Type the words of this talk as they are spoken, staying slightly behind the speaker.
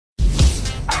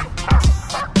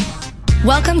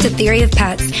Welcome to Theory of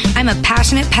Pets. I'm a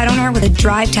passionate pet owner with a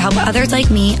drive to help others like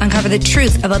me uncover the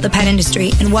truth about the pet industry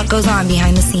and what goes on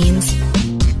behind the scenes.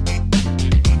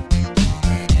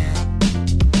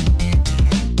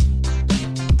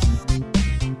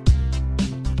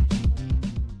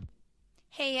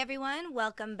 Hey everyone,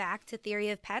 welcome back to Theory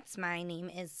of Pets. My name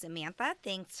is Samantha.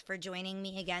 Thanks for joining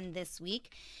me again this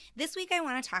week. This week I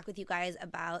want to talk with you guys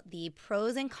about the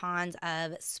pros and cons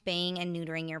of spaying and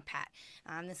neutering your pet.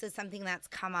 This is something that's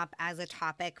come up as a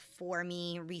topic for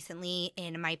me recently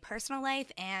in my personal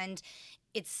life, and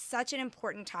it's such an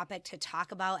important topic to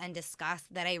talk about and discuss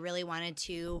that I really wanted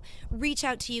to reach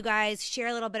out to you guys, share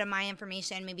a little bit of my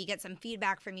information, maybe get some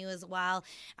feedback from you as well.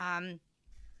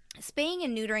 Spaying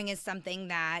and neutering is something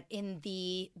that in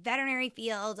the veterinary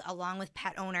field, along with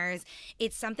pet owners,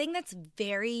 it's something that's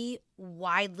very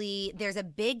widely, there's a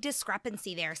big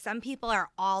discrepancy there. Some people are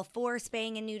all for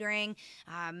spaying and neutering,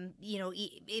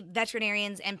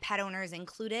 veterinarians and pet owners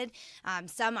included.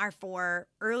 Some are for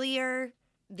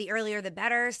the earlier the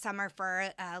better. Some are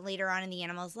for later on in the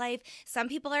animal's life. Some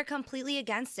people are completely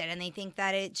against it, and they think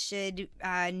that it should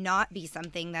not be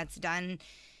something that's done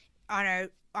on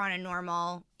a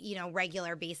normal,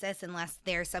 regular basis unless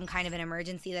there's some kind of an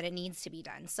emergency that it needs to be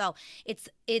done. So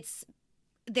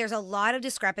there's a lot of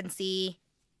discrepancy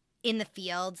in the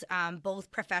field,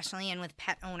 both professionally and with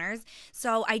pet owners.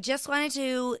 So I just wanted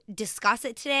to discuss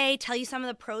it today, tell you some of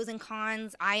the pros and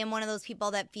cons. I am one of those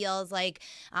people that feels like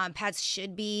pets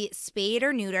should be spayed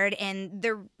or neutered. And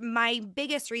my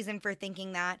biggest reason for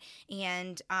thinking that,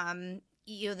 and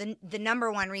the number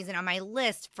one reason on my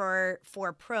list for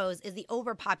pros is the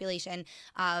overpopulation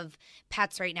of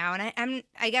pets right now. And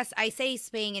I guess I say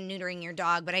spaying and neutering your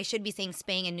dog, but I should be saying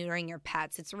spaying and neutering your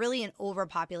pets. It's really an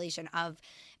overpopulation of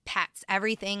pets,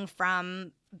 everything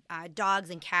from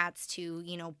dogs and cats to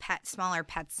smaller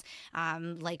pets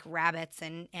like rabbits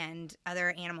and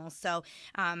other animals. So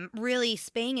really,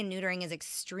 spaying and neutering is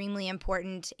extremely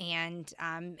important, and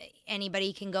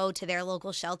anybody can go to their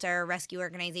local shelter or rescue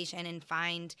organization and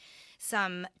find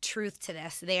some truth to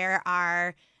this. There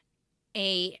are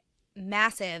a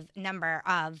massive number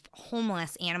of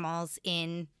homeless animals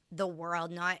in the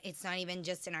world. It's not even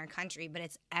just in our country, but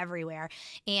it's everywhere.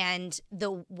 And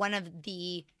one of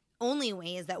the only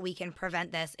ways that we can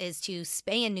prevent this is to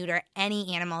spay and neuter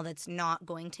any animal that's not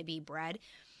going to be bred.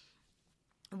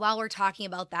 While we're talking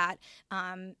about that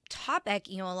topic,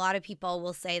 a lot of people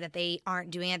will say that they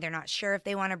aren't doing it. They're not sure if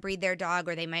they want to breed their dog,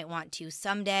 or they might want to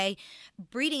someday.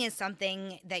 Breeding is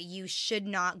something that you should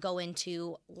not go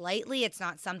into lightly. It's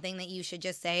not something that you should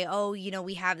just say, oh,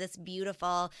 we have this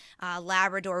beautiful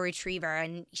Labrador retriever,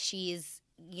 and she's,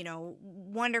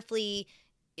 wonderfully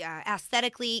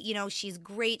aesthetically, she's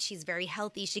great. She's very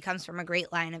healthy. She comes from a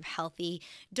great line of healthy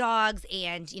dogs.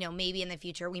 And, maybe in the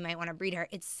future we might want to breed her.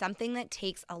 It's something that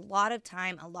takes a lot of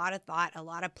time, a lot of thought, a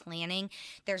lot of planning.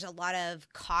 There's a lot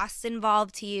of costs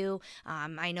involved to you.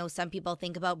 I know some people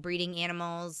think about breeding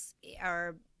animals,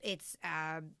 or it's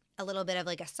a little bit of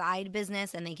like a side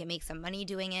business, and they can make some money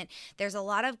doing it. There's a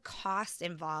lot of cost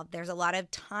involved. There's a lot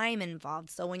of time involved.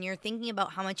 So when you're thinking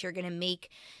about how much you're going to make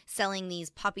selling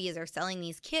these puppies or selling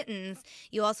these kittens,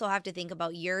 you also have to think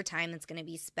about your time that's going to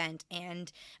be spent.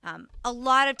 And a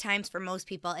lot of times for most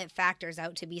people, it factors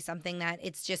out to be something that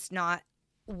it's just not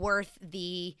worth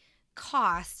the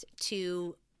cost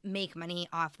to make money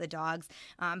off the dogs.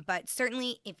 But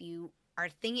certainly if you are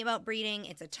thinking about breeding,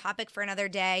 it's a topic for another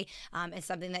day. It's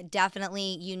something that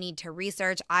definitely you need to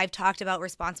research. I've talked about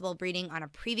responsible breeding on a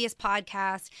previous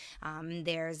podcast.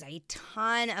 There's a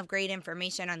ton of great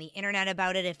information on the internet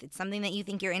about it. If it's something that you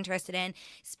think you're interested in,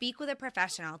 speak with a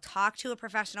professional, talk to a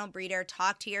professional breeder,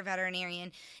 talk to your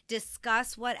veterinarian,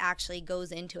 discuss what actually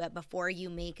goes into it before you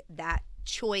make that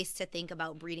choice to think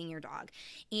about breeding your dog.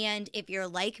 And if you're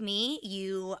like me,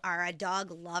 you are a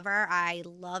dog lover. I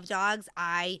love dogs.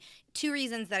 Two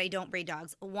reasons that I don't breed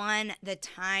dogs. One, the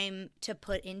time to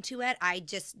put into it, I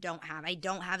just don't have. I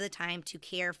don't have the time to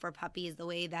care for puppies the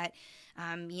way that,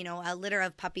 a litter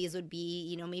of puppies would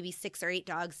be, maybe 6 or 8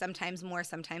 dogs, sometimes more,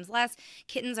 sometimes less.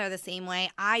 Kittens are the same way.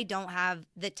 I don't have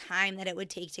the time that it would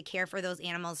take to care for those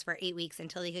animals for 8 weeks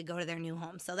until they could go to their new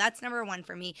home. So that's number one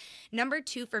for me. Number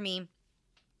two for me,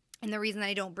 and the reason that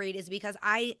I don't breed is because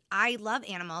I love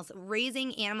animals.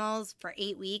 Raising animals for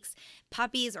 8 weeks,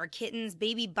 puppies or kittens,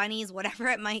 baby bunnies, whatever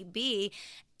it might be,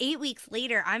 8 weeks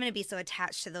later, I'm going to be so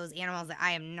attached to those animals that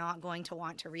I am not going to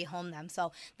want to rehome them.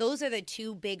 So those are the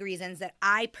two big reasons that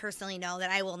I personally know that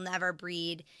I will never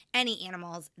breed any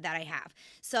animals that I have.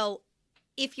 So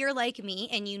if you're like me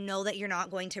and you know that you're not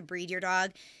going to breed your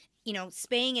dog,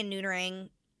 spaying and neutering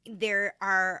there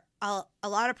are a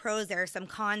lot of pros. There are some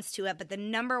cons to it, but the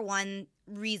number one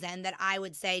reason that I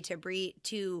would say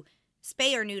to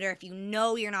spay or neuter, if you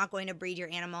know you're not going to breed your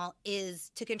animal,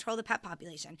 is to control the pet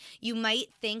population. You might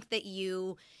think that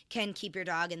you can keep your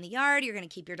dog in the yard. You're going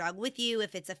to keep your dog with you.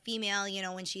 If it's a female,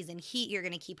 when she's in heat, you're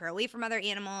going to keep her away from other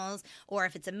animals. Or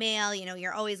if it's a male,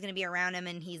 you're always going to be around him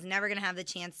and he's never going to have the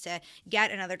chance to get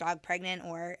another dog pregnant.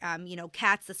 Or,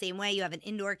 cats the same way. You have an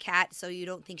indoor cat, so you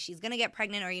don't think she's going to get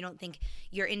pregnant, or you don't think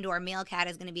your indoor male cat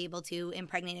is going to be able to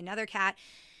impregnate another cat.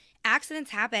 Accidents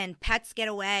happen, pets get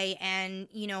away, and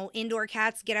indoor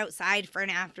cats get outside for an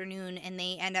afternoon and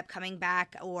they end up coming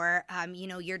back, or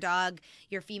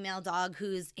your female dog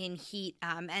who's in heat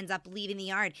ends up leaving the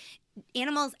yard.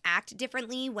 Animals act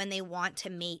differently when they want to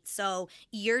mate. So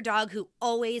your dog who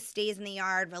always stays in the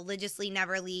yard, religiously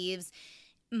never leaves,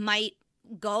 might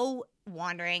go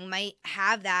wandering, might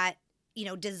have that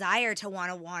desire to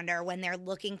want to wander when they're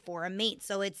looking for a mate.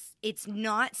 So it's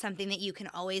not something that you can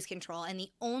always control. And the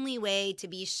only way to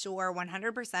be sure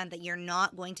 100% that you're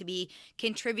not going to be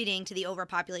contributing to the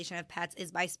overpopulation of pets is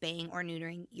by spaying or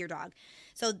neutering your dog.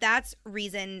 So that's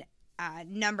reason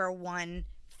number one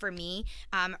for me.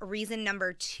 Reason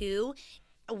number two,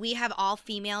 we have all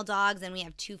female dogs and we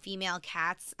have 2 female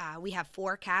cats. We have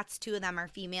 4 cats. 2 of them are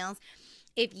females.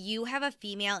 If you have a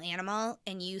female animal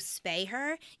and you spay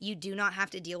her, you do not have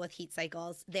to deal with heat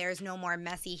cycles. There's no more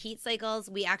messy heat cycles.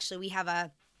 We have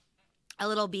a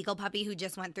little beagle puppy who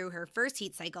just went through her first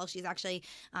heat cycle. She's actually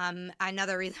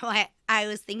another reason why I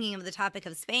was thinking of the topic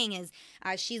of spaying is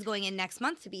she's going in next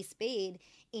month to be spayed.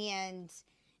 And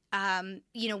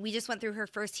we just went through her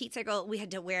first heat cycle. We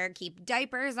had to keep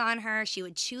diapers on her. She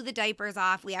would chew the diapers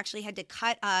off. We actually had to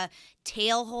cut a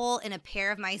tail hole in a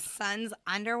pair of my son's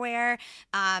underwear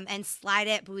and slide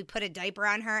it. But we put a diaper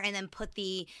on her and then put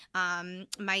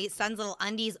my son's little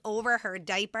undies over her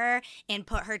diaper and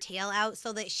put her tail out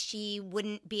so that she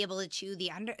wouldn't be able to chew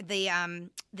the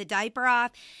diaper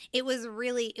off. It was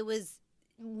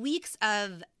weeks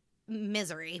of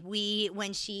misery.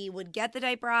 When she would get the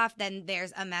diaper off, then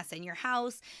there's a mess in your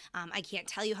house. I can't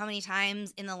tell you how many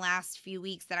times in the last few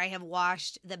weeks that I have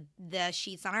washed the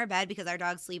sheets on our bed because our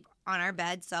dogs sleep on our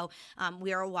bed. So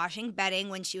we were washing bedding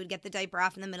when she would get the diaper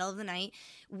off in the middle of the night.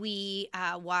 We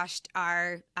washed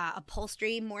our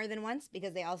upholstery more than once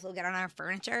because they also get on our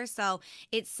furniture. So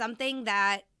it's something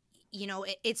that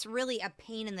it's really a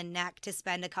pain in the neck to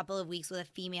spend a couple of weeks with a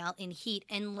female in heat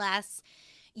unless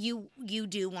you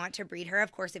do want to breed her.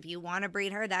 Of course, if you want to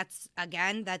breed her, that's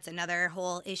another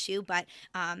whole issue. But,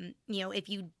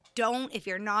 if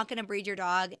you're not going to breed your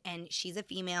dog and she's a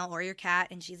female, or your cat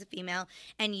and she's a female,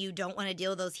 and you don't want to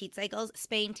deal with those heat cycles,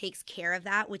 spaying takes care of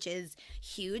that, which is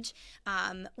huge.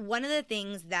 One of the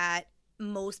things that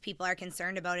most people are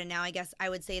concerned about, and now I guess I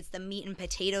would say it's the meat and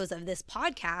potatoes of this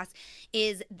podcast,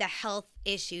 is the health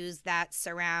issues that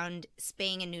surround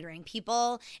spaying and neutering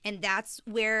people. And that's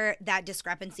where that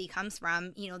discrepancy comes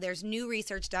from. There's new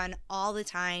research done all the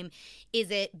time.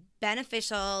 Is it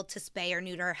beneficial to spay or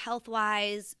neuter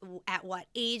health-wise? At what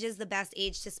age is the best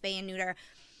age to spay and neuter?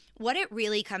 What it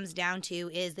really comes down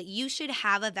to is that you should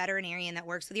have a veterinarian that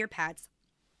works with your pets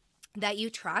that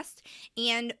you trust,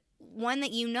 and one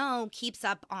that keeps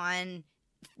up on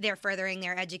their furthering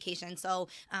their education. So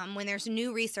when there's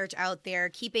new research out there,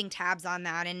 keeping tabs on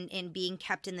that and being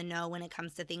kept in the know when it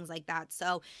comes to things like that.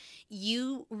 So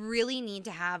you really need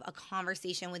to have a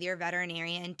conversation with your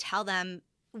veterinarian and tell them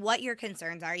what your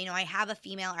concerns are. I have a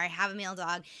female or I have a male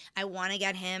dog. I want to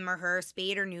get him or her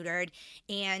spayed or neutered.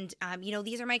 And,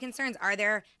 these are my concerns. Are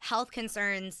there health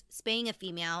concerns spaying a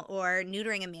female or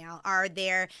neutering a male?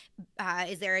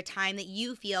 Is there a time that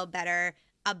you feel better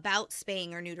about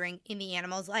spaying or neutering in the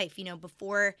animal's life?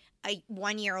 Before a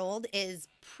 1-year-old is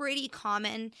pretty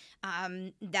common.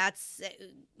 That's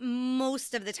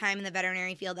most of the time in the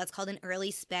veterinary field. That's called an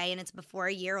early spay, and it's before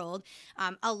a year old.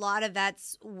 A lot of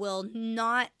vets will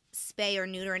not spay or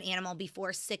neuter an animal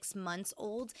before 6 months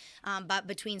old, but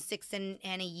between 6 and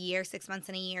a year, 6 months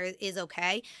and a year is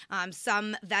okay.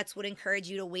 Some vets would encourage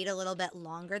you to wait a little bit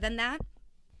longer than that.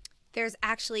 There's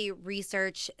actually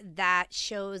research that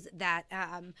shows that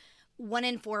 1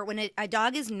 in 4, when a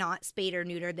dog is not spayed or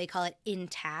neutered, they call it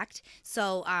intact.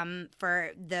 So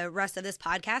for the rest of this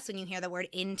podcast, when you hear the word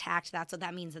intact, that's what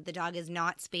that means, that the dog is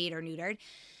not spayed or neutered.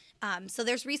 So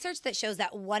there's research that shows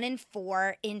that 1 in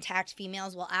 4 intact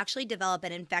females will actually develop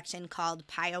an infection called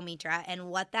pyometra. And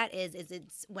what that is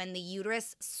it's when the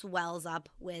uterus swells up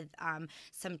with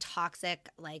some toxic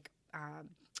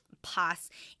pus,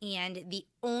 and the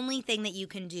only thing that you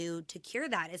can do to cure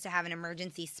that is to have an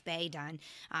emergency spay done.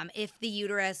 If the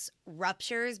uterus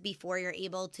ruptures before you're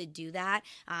able to do that,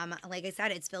 like I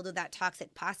said, it's filled with that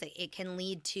toxic pus. It can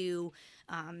lead to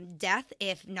death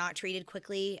if not treated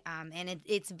quickly, and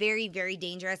it's very, very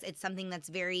dangerous. It's something that's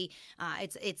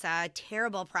it's a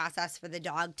terrible process for the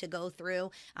dog to go through,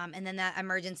 and then that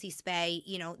emergency spay,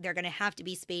 they're going to have to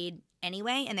be spayed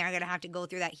anyway, and they're going to have to go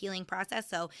through that healing process.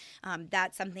 So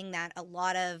that's something that a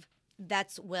lot of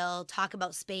vets will talk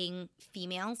about, spaying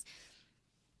females.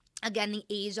 Again, the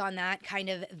age on that kind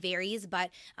of varies, but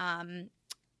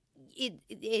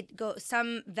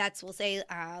some vets will say,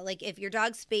 like, if your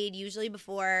dog's spayed usually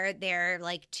before they're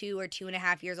like 2 or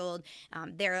 2.5 years old,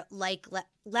 they're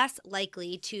less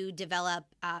likely to develop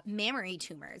mammary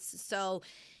tumors. So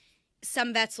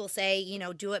some vets will say,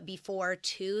 do it before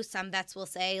 2. Some vets will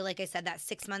say, like I said, that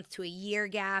 6 months to a year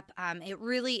gap.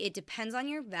 It depends on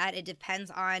your vet. It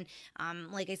depends on,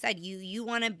 like I said, you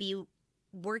want to be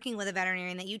working with a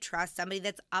veterinarian that you trust, somebody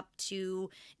that's up to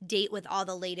date with all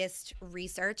the latest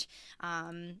research.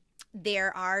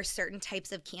 There are certain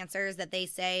types of cancers that they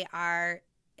say are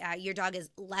your dog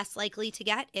is less likely to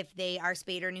get if they are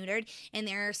spayed or neutered, and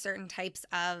there are certain types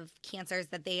of cancers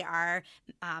that they are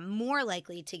more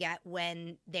likely to get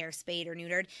when they're spayed or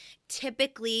neutered.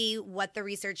 Typically, what the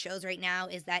research shows right now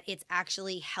is that it's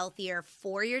actually healthier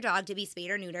for your dog to be spayed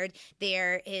or neutered.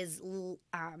 There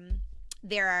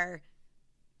are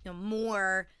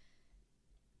more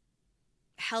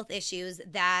health issues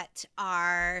that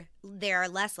they're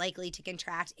less likely to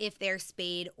contract if they're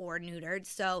spayed or neutered.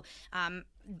 So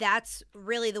that's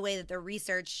really the way that the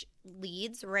research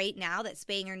leads right now, that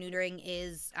spaying or neutering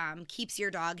keeps your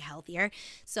dog healthier.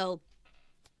 So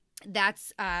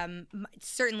that's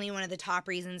certainly one of the top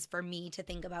reasons for me to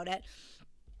think about it.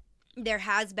 There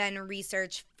has been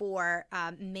research for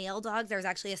male dogs. There was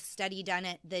actually a study done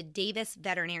at the Davis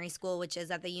Veterinary School, which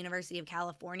is at the University of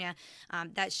California,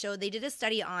 that showed they did a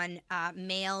study on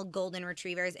male golden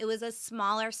retrievers. It was a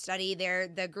smaller study.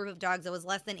 The group of dogs, it was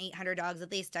less than 800 dogs that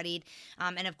they studied,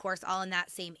 and of course all in that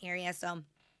same area. So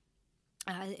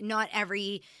not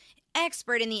every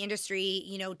expert in the industry,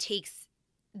 takes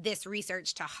this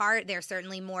research to heart. There's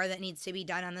certainly more that needs to be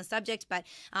done on the subject, but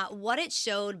what it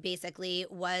showed basically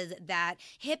was that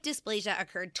hip dysplasia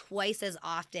occurred twice as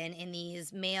often in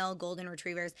these male golden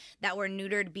retrievers that were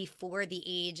neutered before the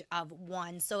age of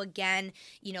 1. So again,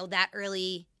 that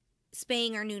early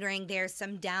spaying or neutering, there's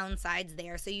some downsides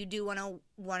there. So you do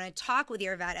want to talk with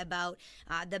your vet about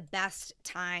the best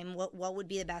time. What would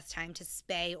be the best time to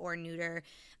spay or neuter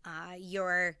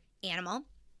your animal?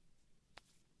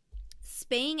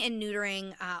 Spaying and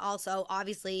neutering also,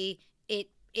 obviously,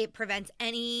 it prevents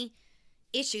any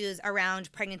issues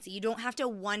around pregnancy. You don't have to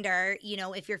wonder,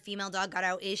 if your female dog got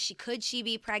out, could she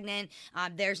be pregnant?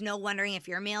 There's no wondering if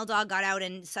your male dog got out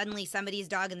and suddenly somebody's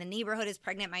dog in the neighborhood is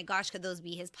pregnant. My gosh, could those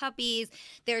be his puppies?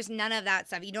 There's none of that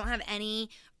stuff. You don't have any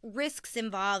risks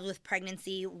involved with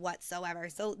pregnancy whatsoever.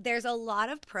 So there's a lot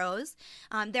of pros.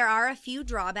 There are a few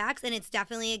drawbacks, and it's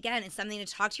definitely, again, it's something to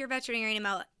talk to your veterinarian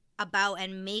about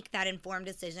and make that informed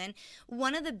decision.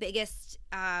 One of the biggest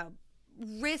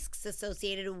risks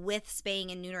associated with spaying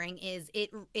and neutering is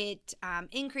it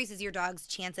increases your dog's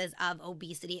chances of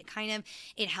obesity.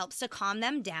 It helps to calm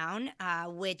them down,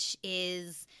 which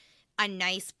is a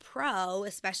nice pro,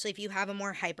 especially if you have a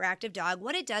more hyperactive dog.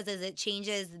 What it does is it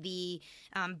changes the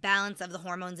balance of the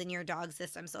hormones in your dog's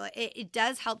system. So it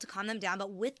does help to calm them down.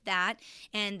 But with that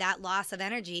and that loss of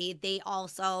energy, they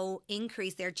also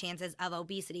increase their chances of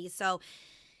obesity. So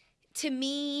to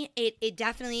me, it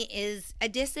definitely is a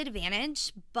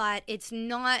disadvantage, but it's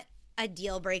not a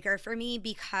deal breaker for me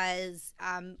because,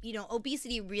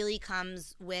 obesity really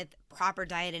comes with proper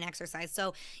diet and exercise.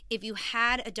 So if you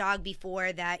had a dog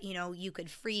before that, you could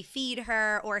free feed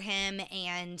her or him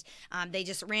and they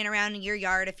just ran around in your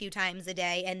yard a few times a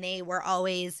day and they were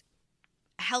always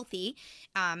healthy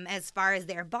as far as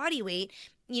their body weight,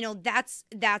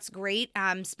 that's great.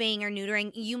 Spaying or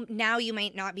neutering, you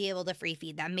might not be able to free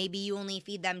feed them. Maybe you only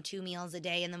feed them 2 meals a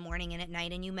day in the morning and at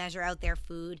night, and you measure out their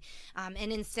food. And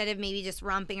instead of maybe just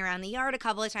romping around the yard a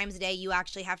couple of times a day, you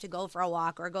actually have to go for a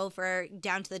walk or go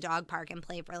down to the dog park and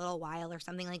play for a little while or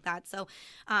something like that. So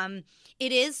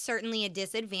it is certainly a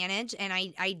disadvantage, and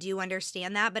I do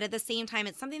understand that. But at the same time,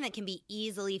 it's something that can be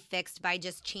easily fixed by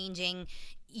just changing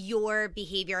your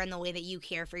behavior and the way that you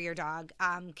care for your dog.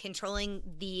 Controlling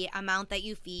the amount that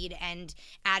you feed and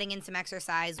adding in some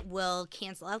exercise will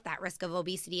cancel out that risk of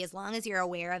obesity as long as you're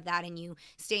aware of that and you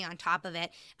stay on top of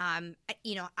it.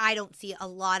 I don't see a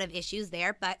lot of issues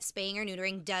there, but spaying or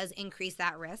neutering does increase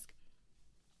that risk.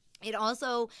 It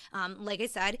also, like I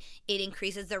said, it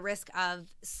increases the risk of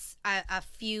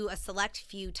a select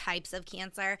few types of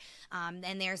cancer.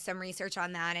 And there's some research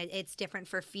on that. It's different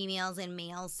for females and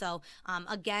males. So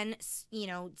again,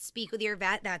 speak with your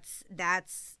vet.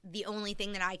 That's the only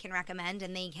thing that I can recommend,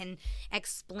 and they can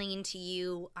explain to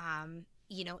you.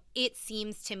 It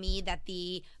seems to me that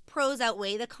the pros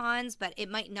outweigh the cons, but it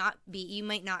might not be. You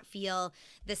might not feel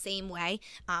the same way.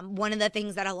 One of the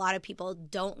things that a lot of people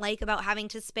don't like about having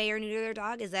to spay or neuter their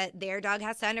dog is that their dog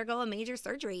has to undergo a major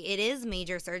surgery. It is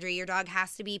major surgery. Your dog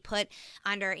has to be put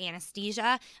under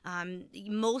anesthesia.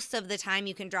 Most of the time,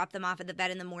 you can drop them off at the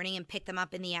vet in the morning and pick them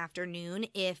up in the afternoon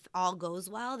if all goes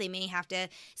well. They may have to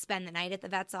spend the night at the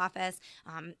vet's office.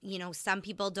 Some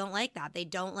people don't like that. They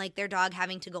don't like their dog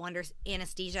having to go under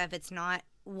anesthesia if it's not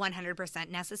 100%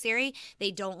 necessary.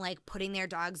 They don't like putting their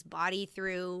dog's body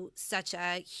through such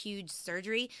a huge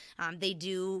surgery. They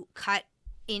do cut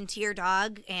into your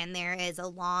dog, and there is a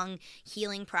long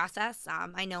healing process.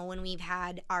 I know when we've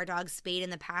had our dogs spayed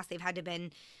in the past, they've had to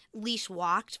been leash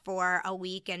walked for a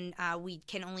week, and we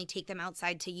can only take them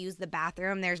outside to use the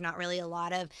bathroom. There's not really a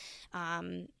lot of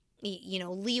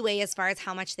leeway as far as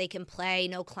how much they can play,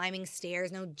 no climbing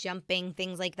stairs, no jumping,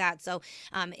 things like that. So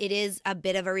it is a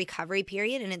bit of a recovery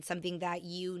period, and it's something that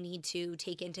you need to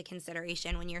take into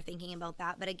consideration when you're thinking about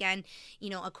that. But again,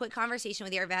 a quick conversation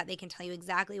with your vet, they can tell you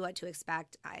exactly what to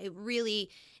expect.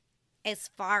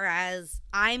 As far as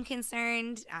I'm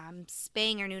concerned,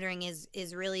 spaying or neutering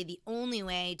is really the only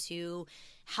way to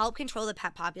help control the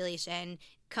pet population,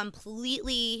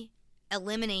 completely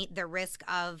eliminate the risk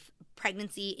of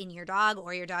pregnancy in your dog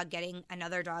or your dog getting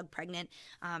another dog pregnant.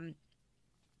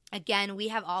 Again, we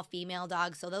have all female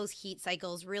dogs, so those heat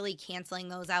cycles, really canceling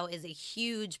those out is a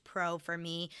huge pro for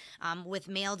me. With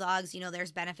male dogs,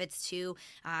 there's benefits too.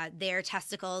 Their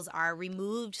testicles are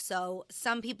removed, so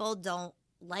some people don't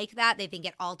like that. They think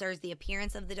it alters the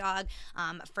appearance of the dog.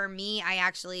 For me,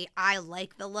 I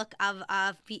like the look of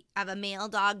a male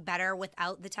dog better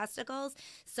without the testicles.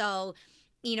 So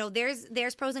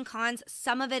there's pros and cons.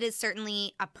 Some of it is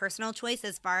certainly a personal choice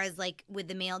as far as like with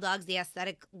the male dogs, the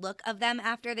aesthetic look of them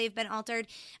after they've been altered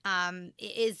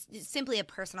is simply a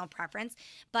personal preference.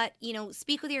 But,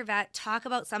 speak with your vet, talk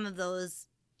about some of the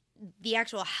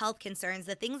actual health concerns,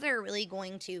 the things that are really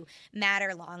going to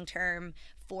matter long term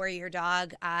for your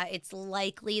dog. It's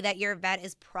likely that your vet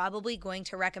is probably going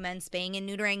to recommend spaying and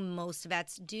neutering. Most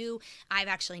vets do. I've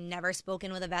actually never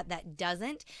spoken with a vet that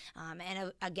doesn't.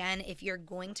 And again, if you're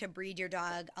going to breed your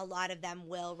dog, a lot of them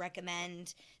will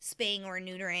recommend spaying or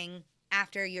neutering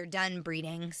after you're done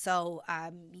breeding. So,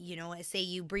 say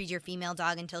you breed your female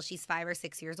dog until she's 5 or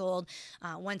 6 years old.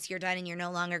 Once you're done and you're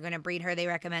no longer going to breed her, they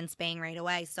recommend spaying right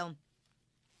away. So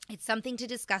it's something to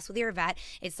discuss with your vet.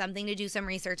 It's something to do some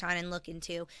research on and look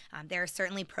into. There are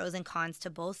certainly pros and cons to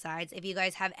both sides. If you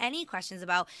guys have any questions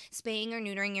about spaying or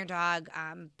neutering your dog,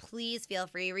 please feel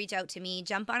free to reach out to me.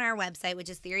 Jump on our website, which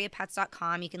is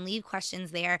theoryofpets.com. You can leave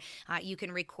questions there. You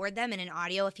can record them in an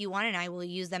audio if you want, and I will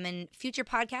use them in future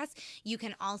podcasts. You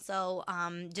can also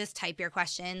just type your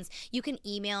questions. You can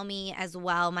email me as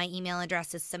well. My email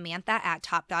address is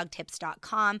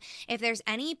samantha@topdogtips.com. If there's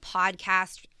any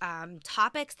podcast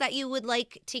topics that you would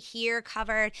like to hear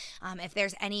covered, if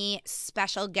there's any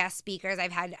special guest speakers,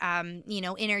 I've had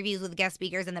interviews with guest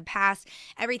speakers in the past,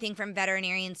 everything from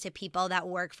veterinarians to people that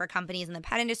work for companies in the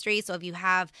pet industry. So if you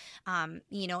have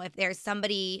if there's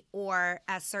somebody or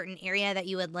a certain area that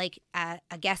you would like a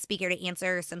guest speaker to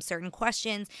answer some certain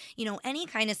questions, any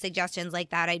kind of suggestions like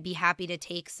that, I'd be happy to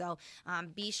take. So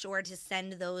be sure to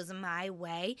send those my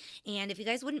way. And if you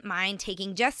guys wouldn't mind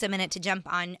taking just a minute to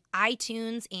jump on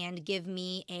iTunes and give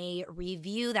me a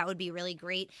review, that would be really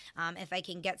great. If I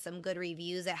can get some good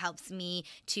reviews, it helps me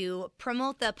to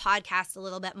promote the podcast a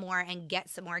little bit more and get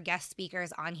some more guest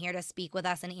speakers on here to speak with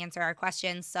us and answer our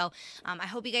questions. So I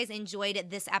hope you guys enjoyed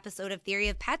this episode of Theory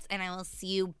of Pets, and I will see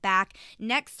you back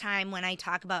next time when I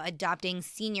talk about adopting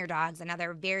senior dogs,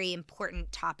 another very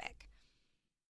important topic.